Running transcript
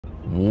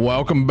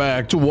Welcome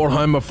back to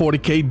Warhammer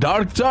 40k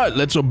Darktide.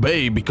 Let's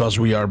obey because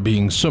we are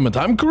being summoned.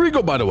 I'm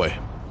Kurigo, by the way.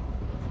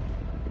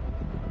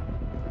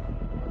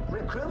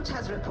 Recruit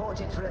has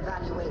reported for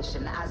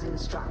evaluation as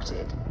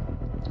instructed.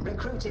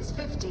 Recruit is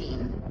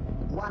 15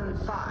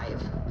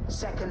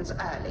 seconds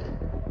early.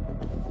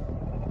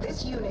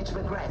 This unit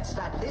regrets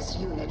that this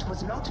unit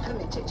was not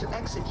permitted to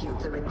execute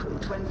the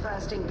recruit when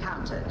first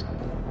encountered.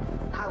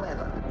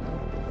 However,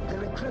 the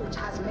recruit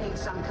has made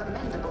some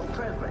commendable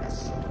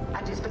progress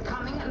and is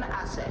becoming an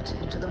asset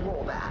to the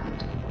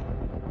warband.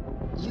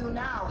 You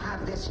now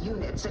have this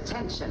unit's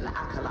attention,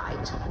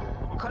 Acolyte.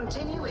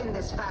 Continue in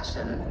this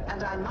fashion,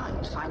 and I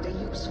might find a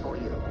use for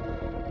you.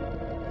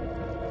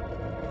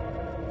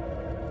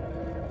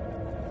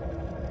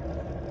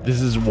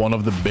 This is one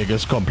of the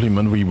biggest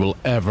compliments we will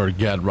ever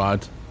get,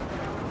 right?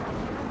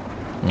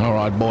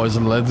 Alright, boys,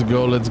 let's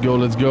go, let's go,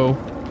 let's go.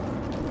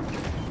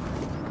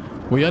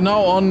 We are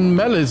now on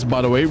Melis,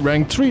 by the way,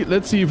 rank 3.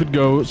 Let's see if it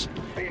goes.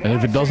 And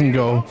if it doesn't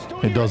go,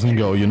 it doesn't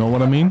go. You know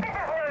what I mean?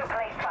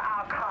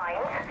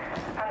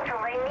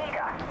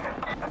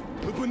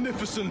 The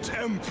beneficent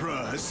Emperor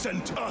has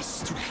sent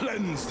us to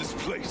cleanse this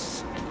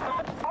place.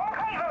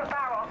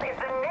 Barrows is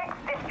the next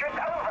district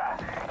over.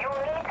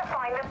 You'll need to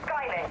find the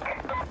Skylink.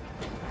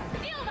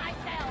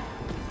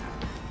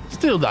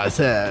 Still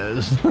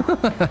thyself.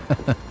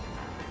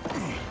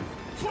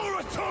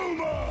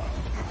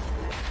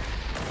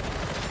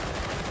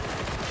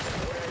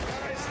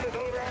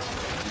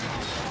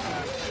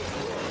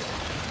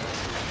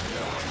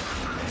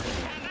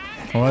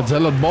 Alright,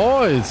 Zealot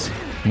boys.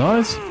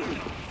 Nice.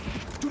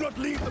 Do not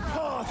leave the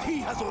path he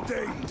has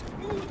ordained.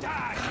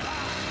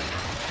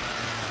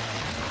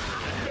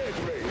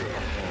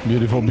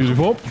 Beautiful,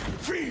 beautiful.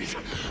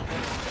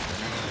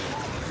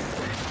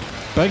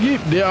 Peggy,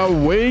 there are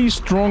way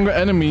stronger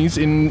enemies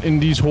in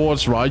these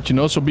hordes, right? You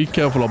know, so be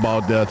careful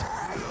about that.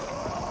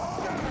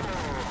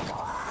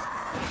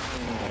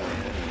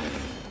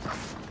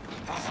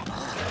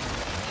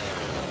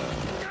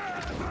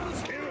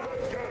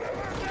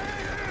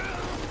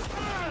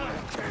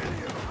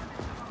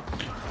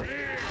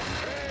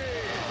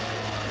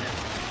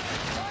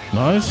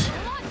 Nice.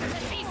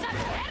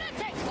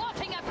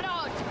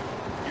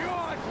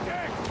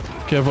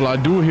 Careful, I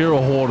do hear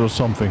a horde or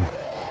something.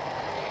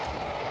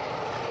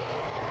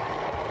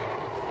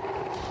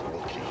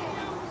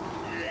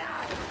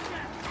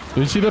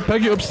 Do you see that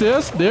Peggy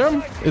upstairs?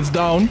 There? It's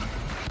down.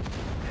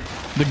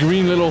 The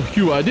green little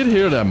hue. I did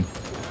hear them.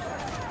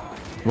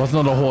 It was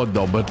not a horde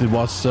though, but it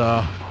was,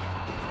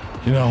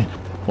 you know,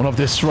 one of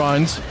these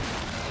shrines.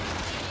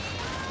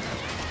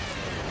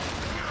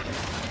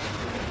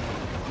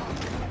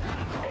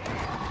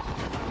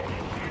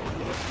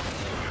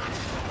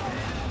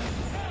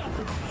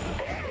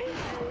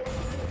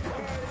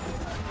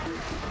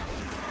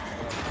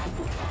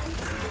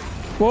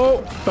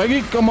 Whoa,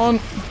 Peggy, come on.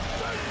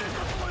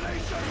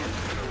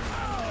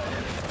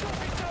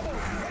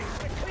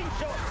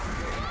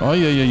 Oh,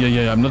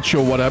 yeah. I'm not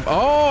sure what happened.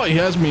 Oh, he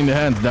has me in the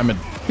hands, damn it.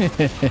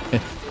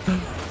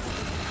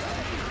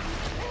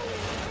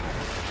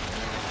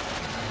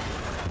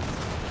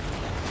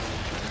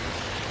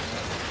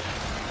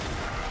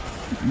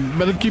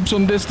 Better keep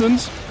some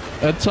distance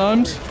at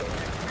times.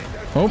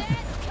 Oh.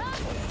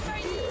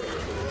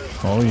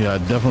 Oh, yeah,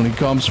 it definitely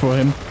comes for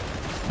him.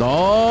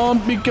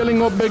 Don't be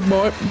killing up, big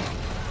boy.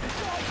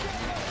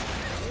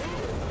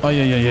 Oh,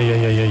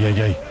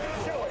 yeah.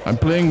 I'm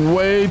playing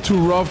way too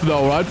rough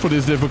though, right, for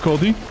this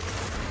difficulty.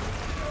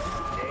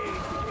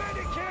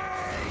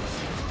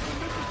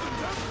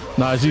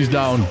 Nice, he's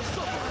down.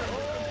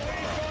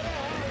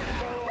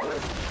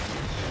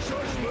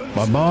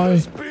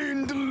 Bye-bye.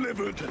 Been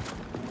delivered.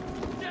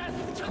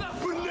 Death to the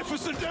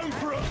beneficent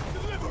Emperor.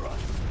 Deliver us.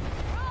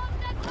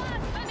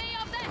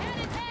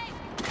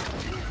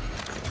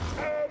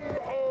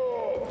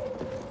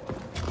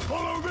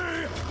 Follow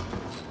me.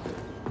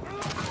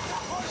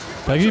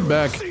 Peggy,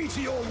 back.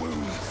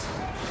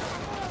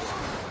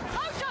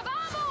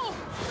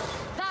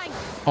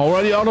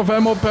 Already out of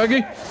ammo,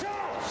 Peggy?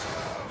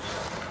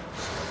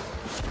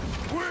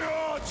 We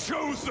are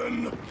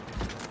chosen.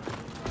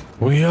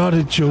 We are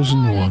the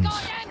chosen ones.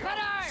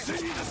 See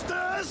the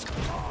stairs?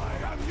 I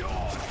am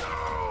your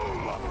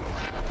doom.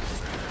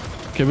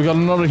 Okay, we got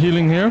another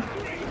healing here.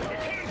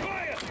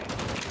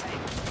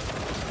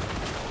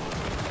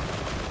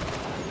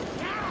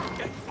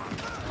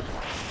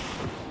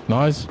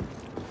 Nice.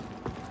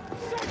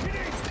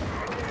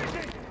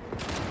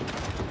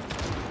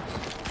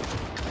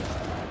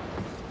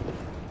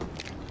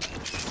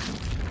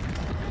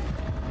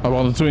 I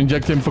wanted to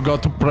inject him,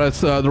 forgot to press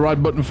the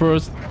right button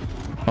first.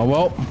 Oh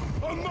well.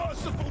 A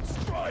merciful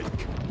strike.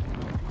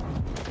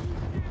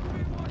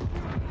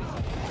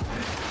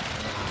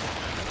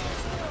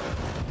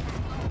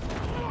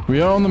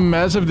 We are on a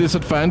massive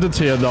disadvantage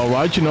here though,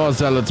 right? You know, as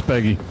Zealots,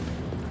 Peggy.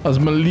 As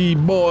melee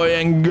boy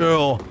and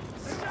girl.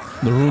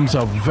 The rooms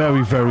are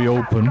very, very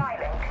open.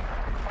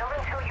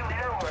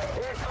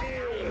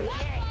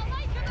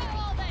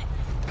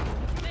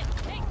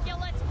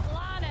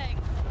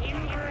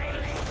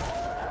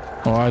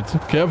 Alright,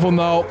 careful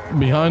now.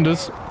 Behind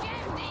us.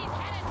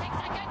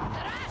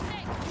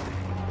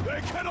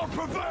 They cannot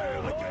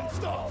prevail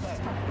against us.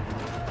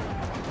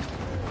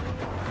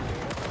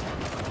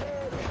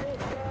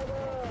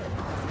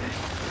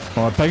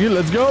 Alright, Peggy,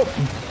 let's go.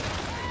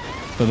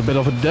 Little bit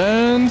of a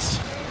dance.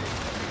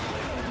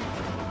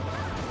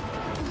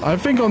 I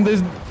think on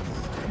this...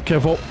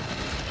 Careful.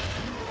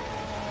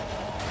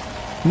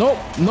 No,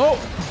 no.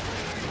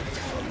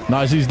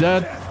 Nice, he's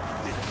dead.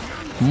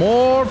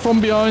 More from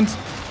behind.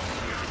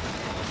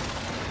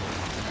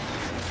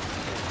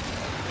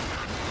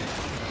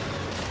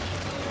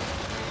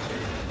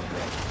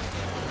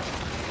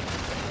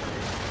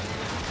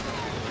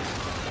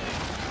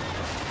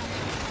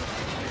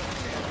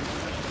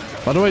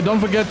 By the way, don't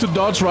forget to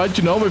dodge right,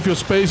 you know, with your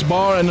space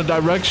bar and the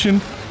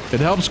direction. It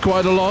helps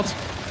quite a lot.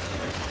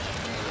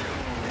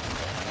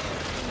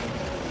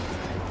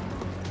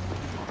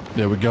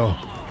 There we go.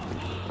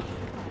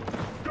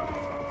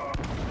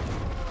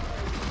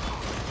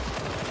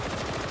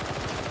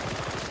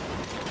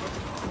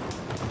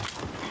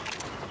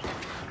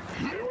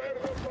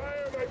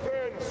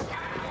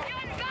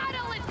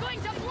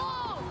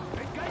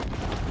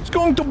 It's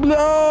going to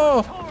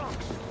blow!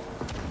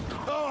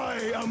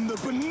 I am the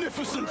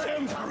beneficent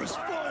Emperor's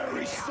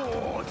fiery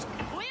sword.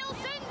 We'll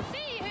soon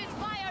see whose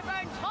fire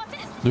burns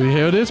hottest. Do you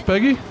hear this,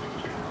 Peggy?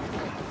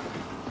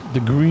 The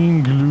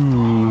green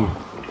glue.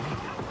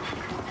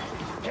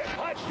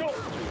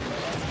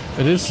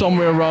 It is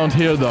somewhere around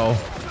here, though.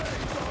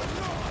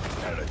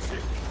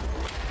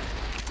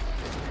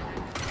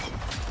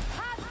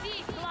 Have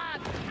these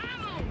lads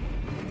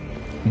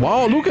ammo.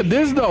 Wow, look at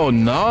this, though.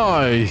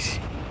 Nice.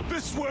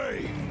 This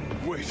way.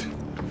 Wait,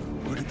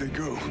 where did they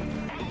go?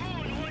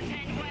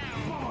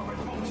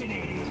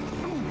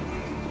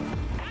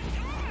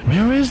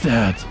 Where is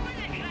that?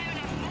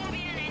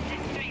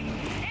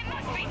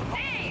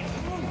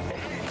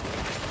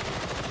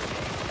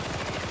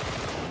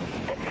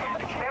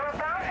 There are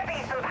bound to be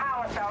some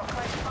power cells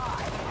close by.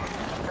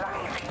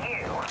 Lucky for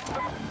you.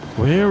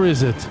 Where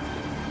is it?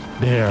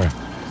 There.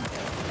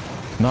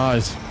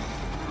 Nice.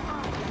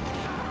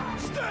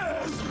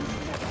 Stairs!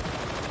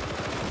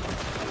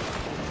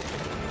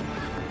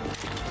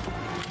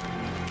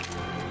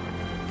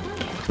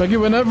 Peggy,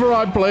 whenever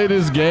I play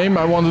this game,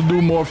 I want to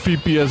do more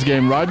FPS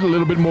game, right? A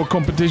little bit more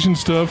competition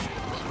stuff.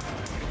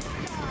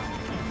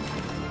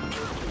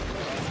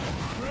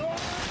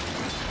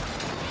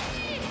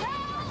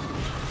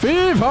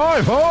 Fee,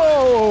 fi,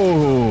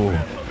 fo! Me,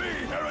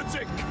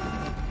 heretic!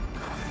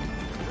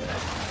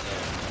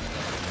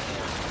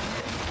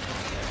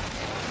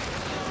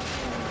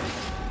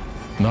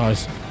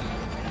 Nice.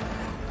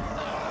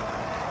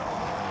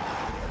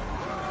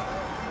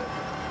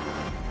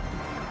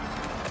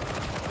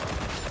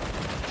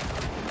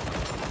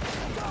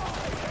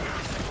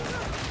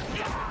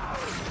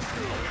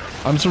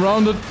 I'm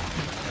surrounded.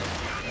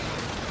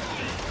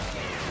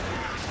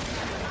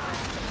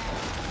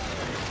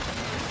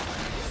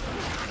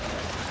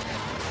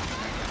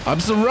 I'm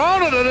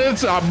surrounded and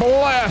it's a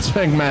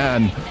blasting,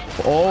 man.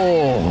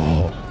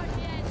 Oh.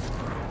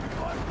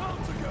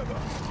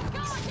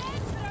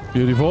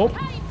 Beautiful.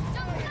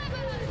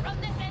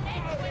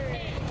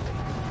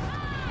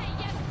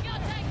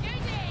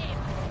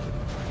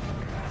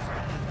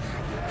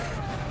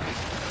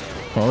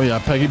 Oh yeah,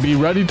 Peggy, be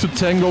ready to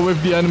tango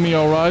with the enemy,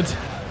 alright?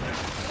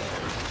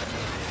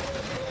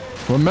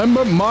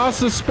 Remember,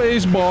 master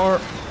space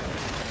bar.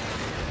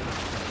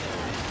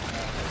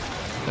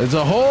 It's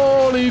a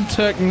holy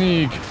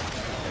technique.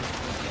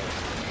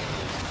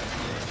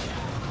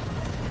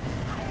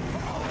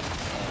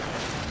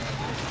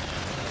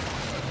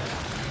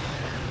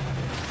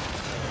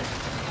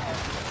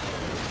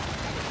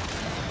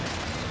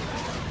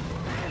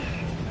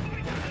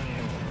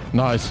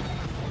 Nice.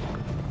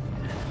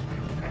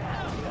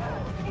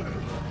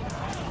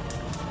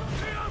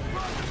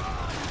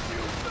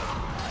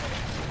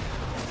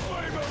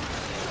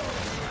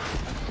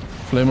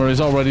 Flamer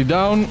is already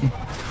down.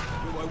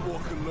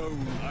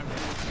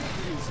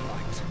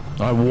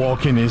 I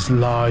walk in his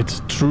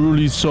light.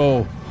 Truly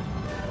so.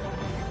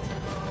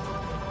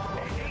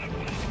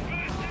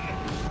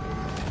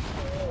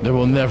 There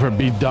will never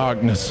be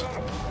darkness.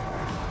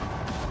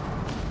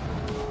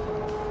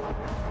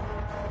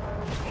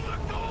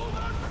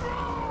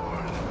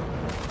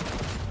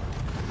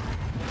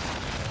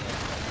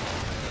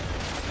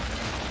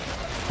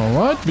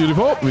 Alright,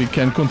 beautiful. We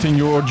can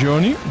continue our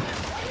journey.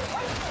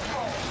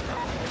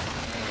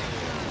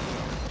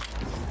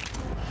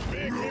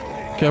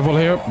 Careful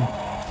here.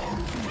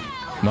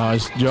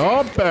 Nice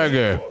job,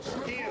 Peggy.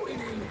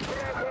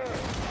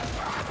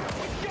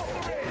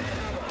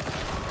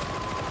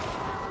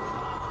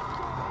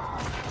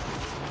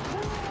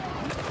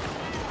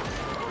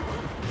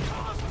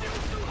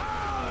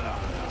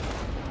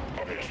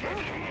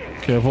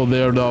 Careful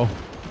there, though.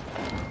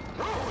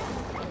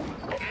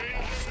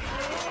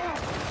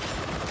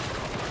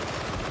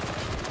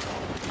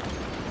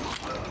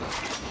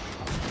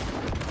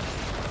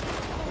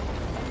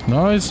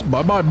 Nice.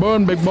 Bye-bye,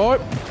 burn, big boy.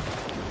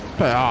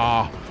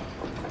 Ah.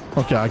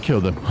 Okay, I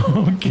killed him.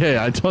 Okay,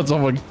 I thought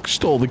someone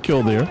stole the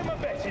kill there.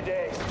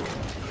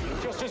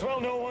 Just as well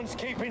no one's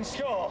keeping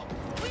score.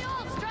 We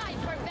all strive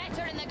for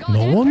better in the No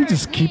golden one first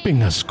is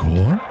keeping a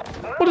score?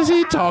 What is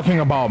he talking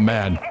about,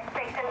 man? This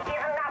station isn't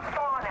that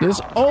far now.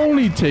 There's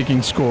only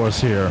taking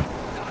scores here.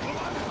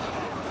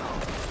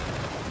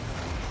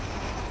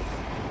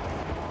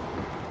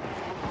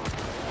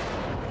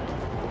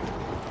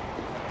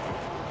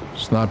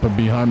 Sniper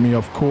behind me,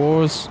 of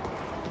course.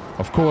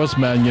 Of course,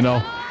 man, you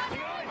know.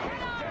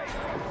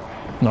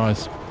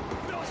 Nice.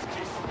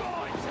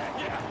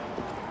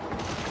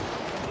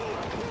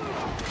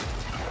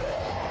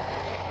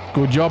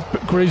 Good job,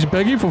 Crazy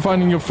Peggy, for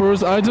finding your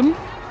first item.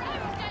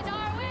 roasted,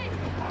 are we?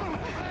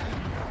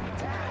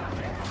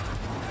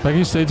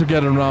 Peggy, stay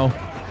together now.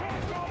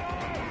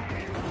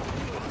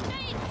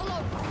 Stay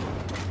close.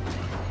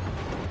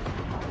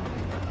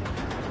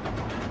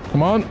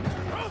 Come on.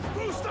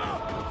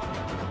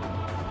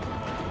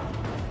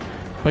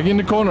 Peggy in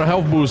the corner,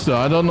 health booster.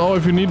 I don't know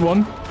if you need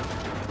one.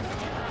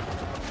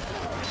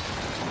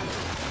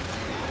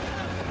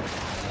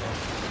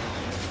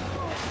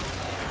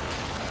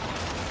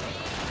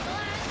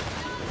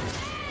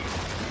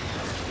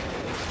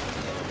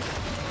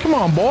 Come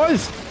on,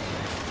 boys.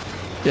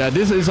 Yeah,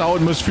 this is how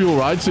it must feel,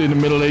 right? In the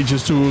Middle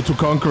Ages to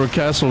conquer a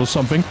castle or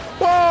something.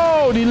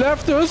 Whoa, he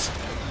left us.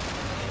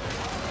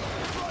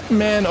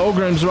 Man,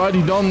 Ogrim's right.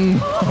 He don't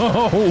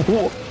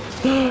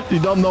he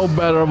don't know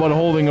better what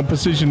holding a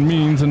position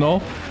means and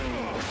all.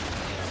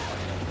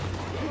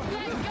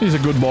 He's a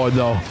good boy,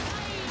 though.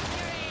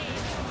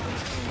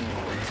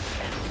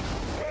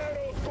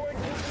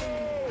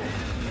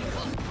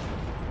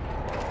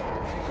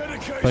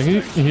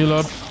 Peggy, heal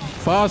up.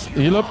 Fast,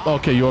 heal up.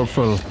 Okay, you're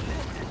full.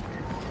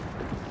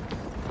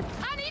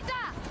 Anita!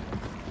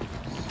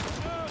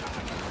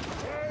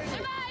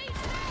 Survive!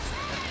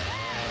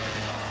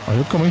 Are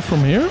you coming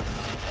from here?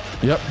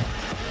 Yep.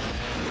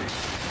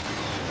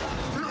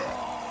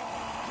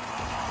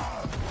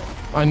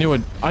 I knew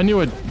it. I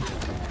knew it.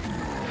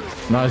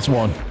 Nice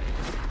one.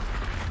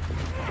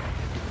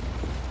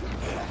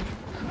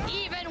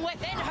 Even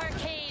within her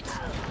cage,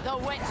 the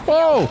witch.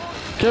 Whoa!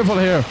 Careful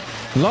here.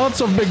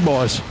 Lots of big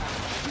boys.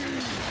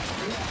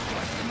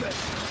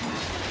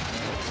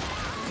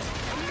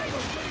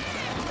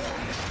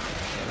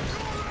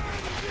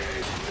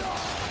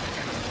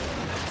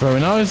 Very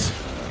nice.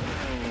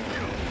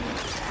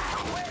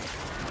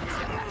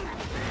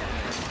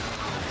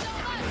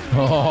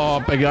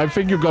 Oh, Peggy, I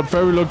think you got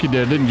very lucky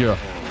there, didn't you?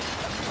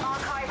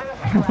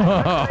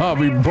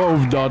 We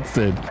both dodged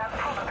it.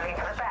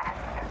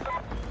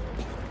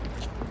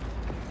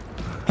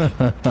 That's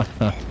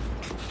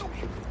probably for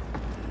the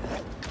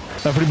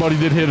best. Everybody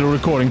did hear the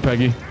recording,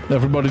 Peggy.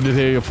 Everybody did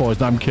hear your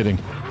voice. I'm kidding.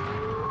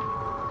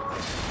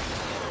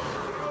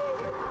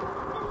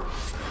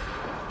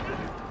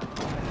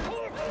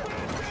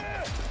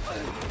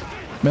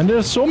 Man,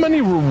 there's so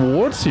many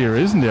rewards here,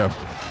 isn't there?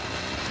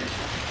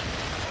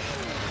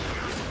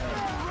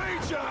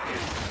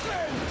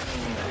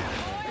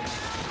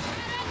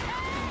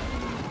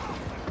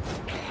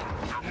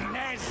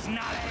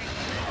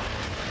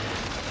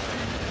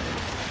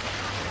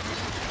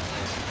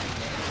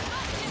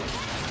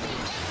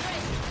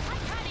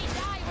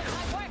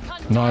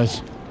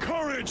 Nice.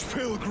 Courage,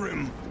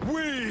 Pilgrim.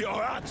 We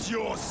are at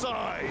your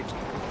side.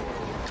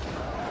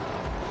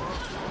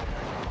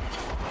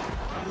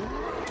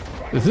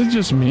 Is it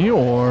just me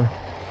or?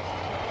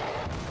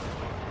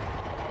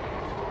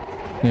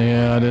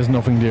 Yeah, there's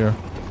nothing there.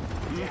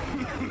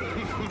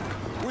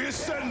 We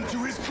ascend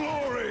to his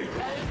glory.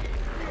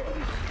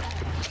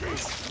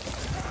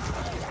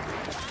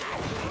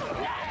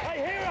 I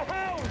hear a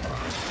hound.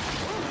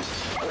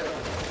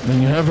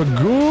 Then you have a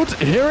good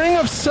hearing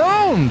of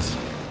sounds.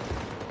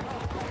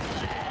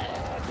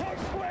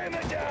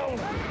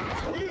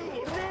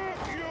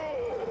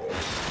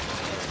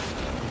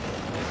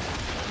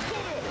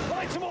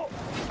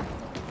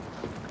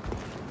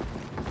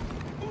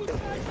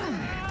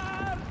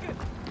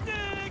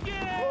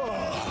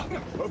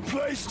 A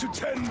place to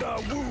tend our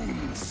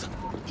wounds.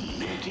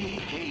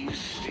 Medicave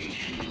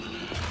Station.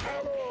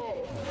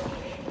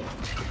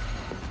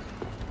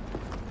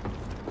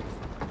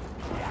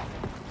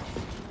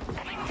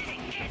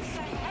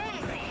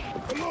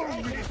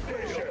 Along with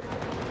station,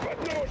 but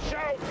no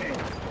shouting.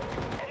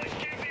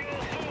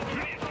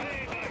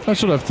 I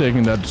should have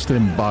taken that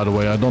stim, by the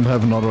way. I don't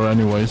have another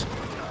anyways.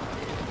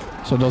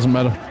 So it doesn't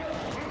matter.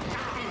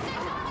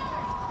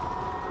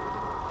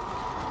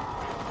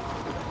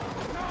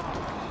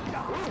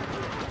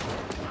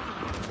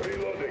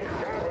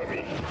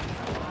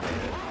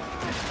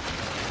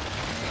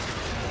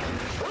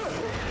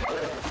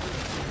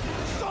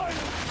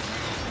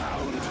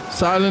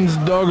 Silence,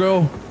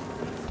 doggo.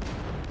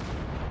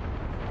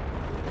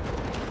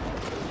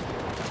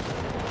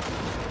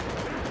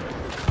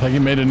 Peggy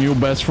made a new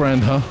best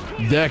friend, huh?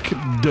 Deck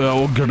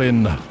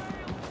Dogrin.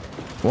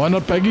 Why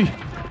not, Peggy?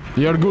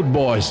 You're good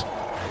boys.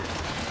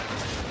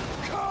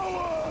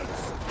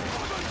 Cowards!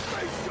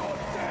 Face your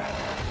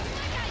death!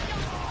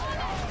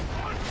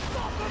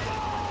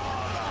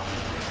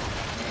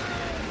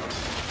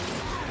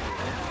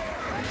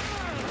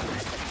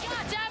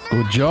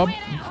 Good job.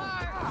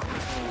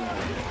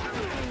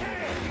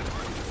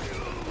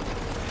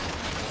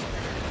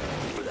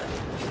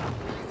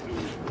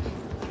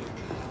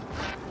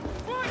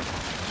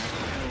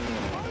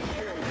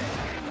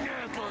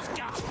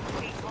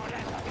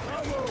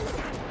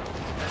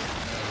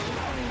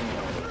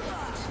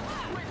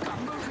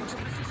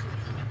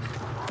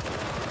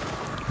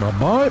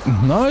 Bye-bye.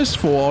 Nice.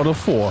 4 out of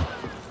 4.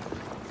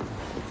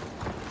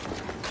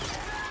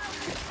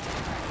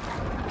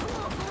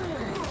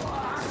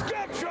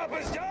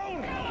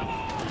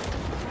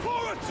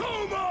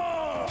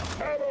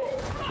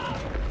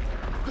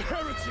 The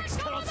heretics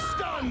cannot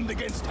stand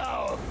against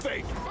our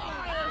faith.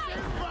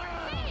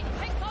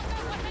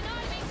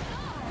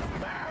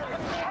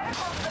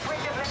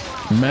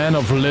 Man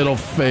of little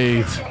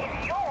faith.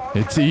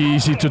 It's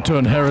easy to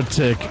turn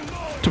heretic,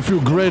 to feel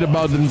great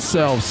about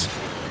themselves,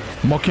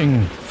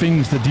 mocking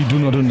things that they do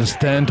not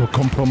understand or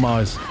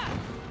compromise.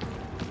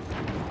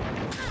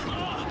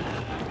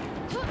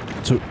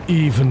 To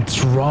even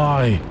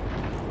try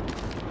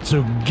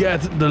to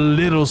get the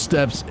little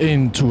steps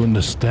in to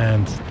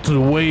understand to the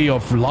way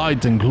of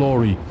light and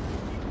glory.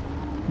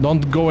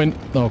 Don't go in.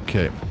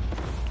 Okay.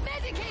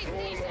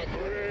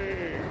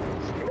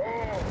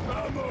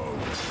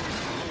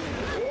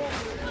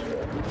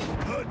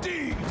 Her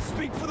deeds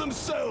speak for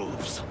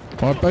themselves.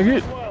 Alright,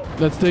 Peggy.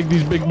 Let's take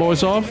these big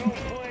boys off.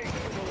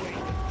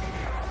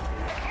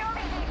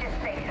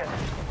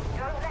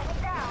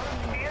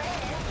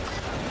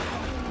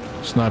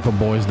 Sniper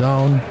boys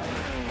down.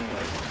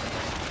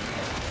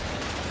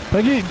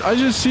 Peggy, I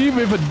just see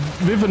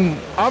with an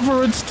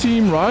average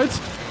team, right?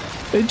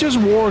 It just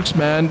works,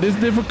 man. This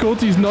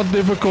difficulty is not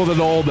difficult at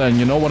all then,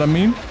 you know what I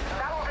mean?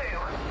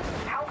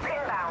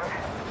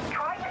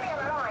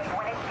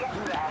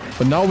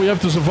 But now we have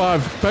to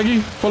survive. Peggy,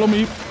 follow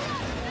me.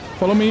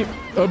 Follow me.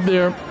 Up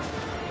there.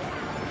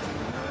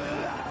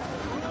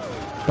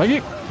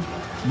 Peggy,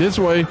 this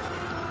way.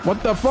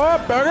 What the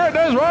fuck? Peggy,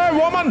 this way,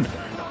 woman!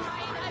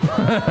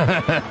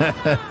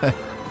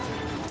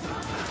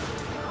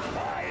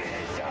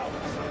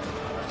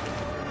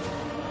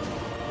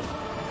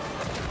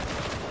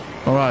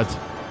 Alright.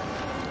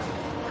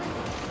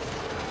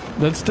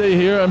 Let's stay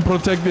here and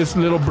protect this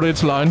little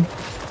bridge line.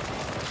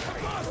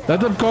 Let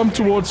them come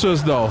towards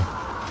us though.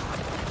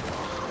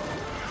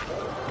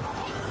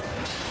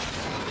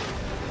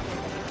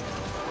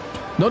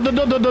 No,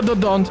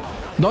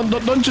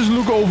 don't just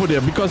look over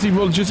there, because he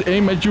will just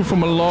aim at you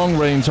from a long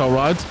range,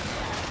 alright?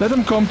 Let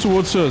them come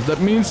towards us.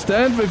 That means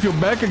stand with your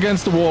back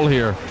against the wall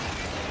here.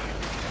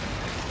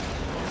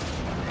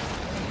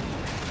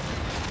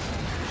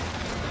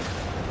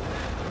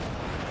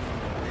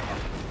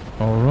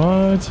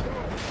 Alright.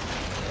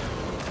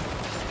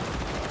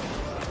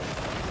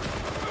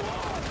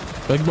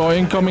 Big boy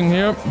incoming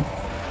here.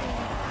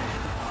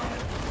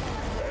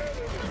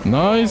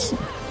 Nice.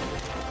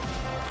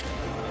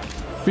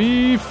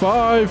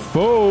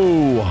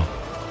 Fee-fi-fo.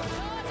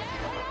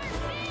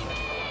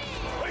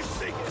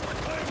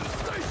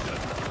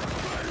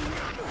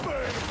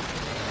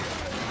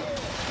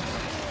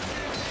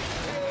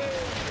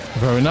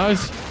 Very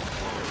nice.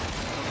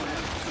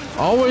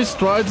 Always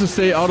try to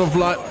stay out of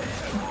line.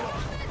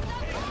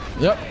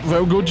 Yep,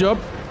 very good job.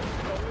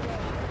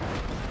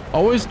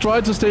 Always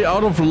try to stay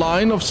out of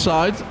line of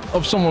sight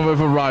of someone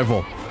with a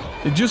rifle.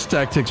 It's just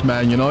tactics,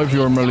 man, you know, if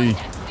you're melee.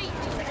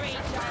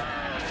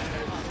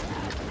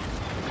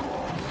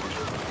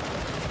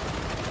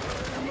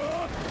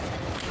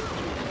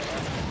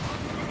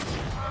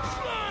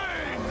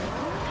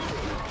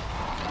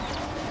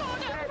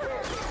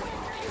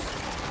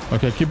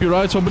 Okay, keep your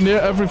eyes open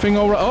there. Everything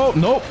alright? Oh,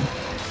 nope.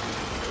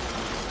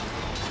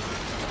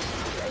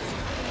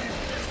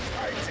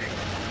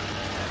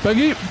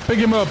 Peggy, pick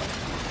him up.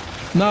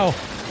 Now.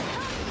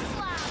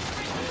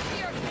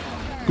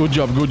 Good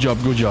job, good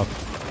job, good job.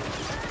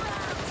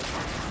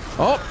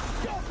 Oh.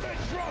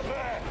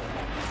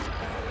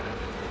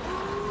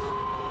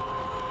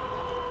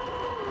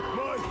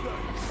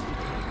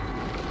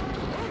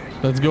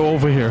 Let's go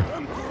over here.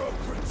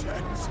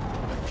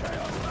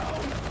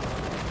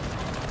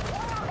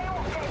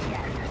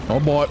 Oh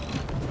boy.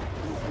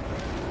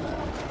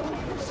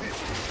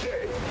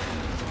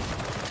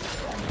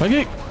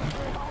 Peggy.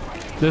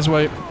 This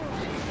way.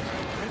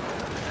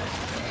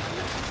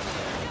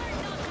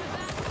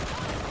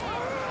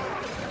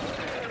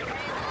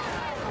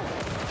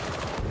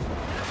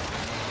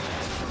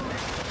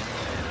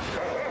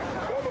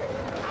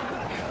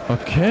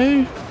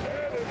 Okay.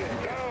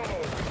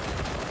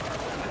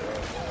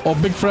 Oh,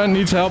 big friend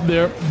needs help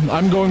there.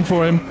 I'm going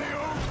for him.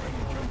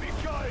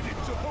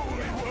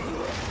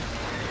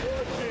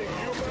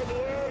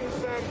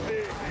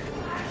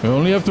 We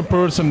only have to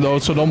purge him though,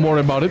 so don't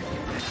worry about it.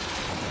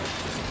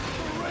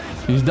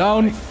 He's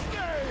down.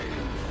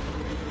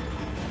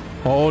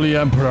 Holy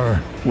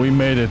Emperor, we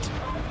made it.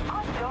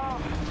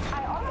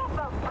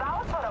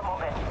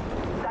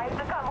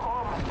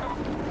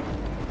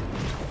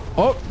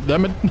 Oh,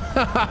 damn it.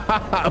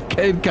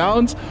 Okay, it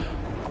counts.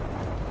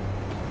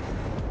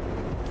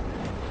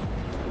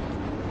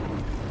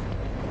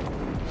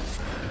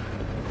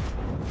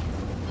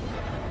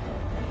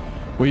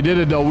 We did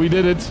it though, we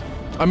did it.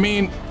 I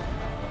mean,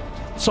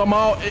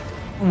 somehow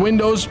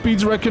Windows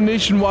speech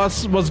recognition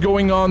was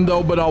going on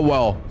though, but oh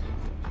well.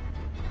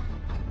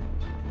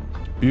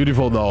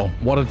 Beautiful though.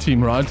 What a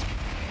team, right?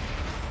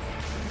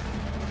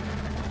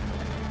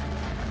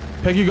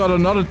 Peggy got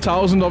another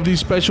 1,000 of these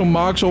special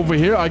marks over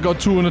here. I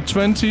got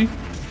 220.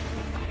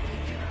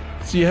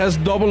 She has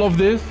double of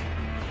this.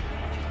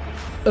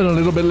 And a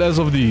little bit less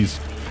of these.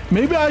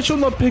 Maybe I should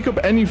not pick up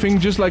anything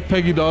just like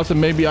Peggy does, and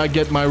maybe I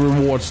get my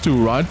rewards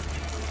too, right?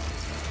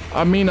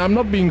 I mean, I'm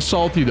not being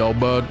salty though,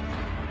 but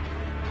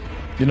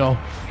you know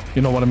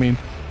what I mean.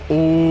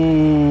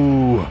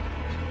 Oh,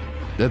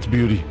 that's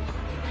beauty.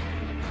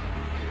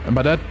 And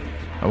by that,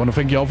 I want to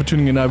thank you all for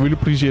tuning in. I really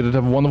appreciate it.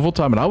 Have a wonderful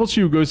time, and I will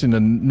see you guys in the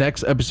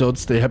next episode.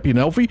 Stay happy and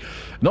healthy.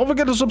 Don't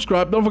forget to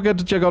subscribe. Don't forget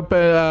to check out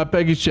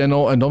Peggy's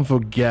channel, and don't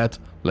forget,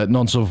 let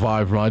none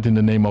survive, right? In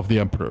the name of the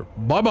Emperor.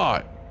 Bye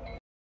bye.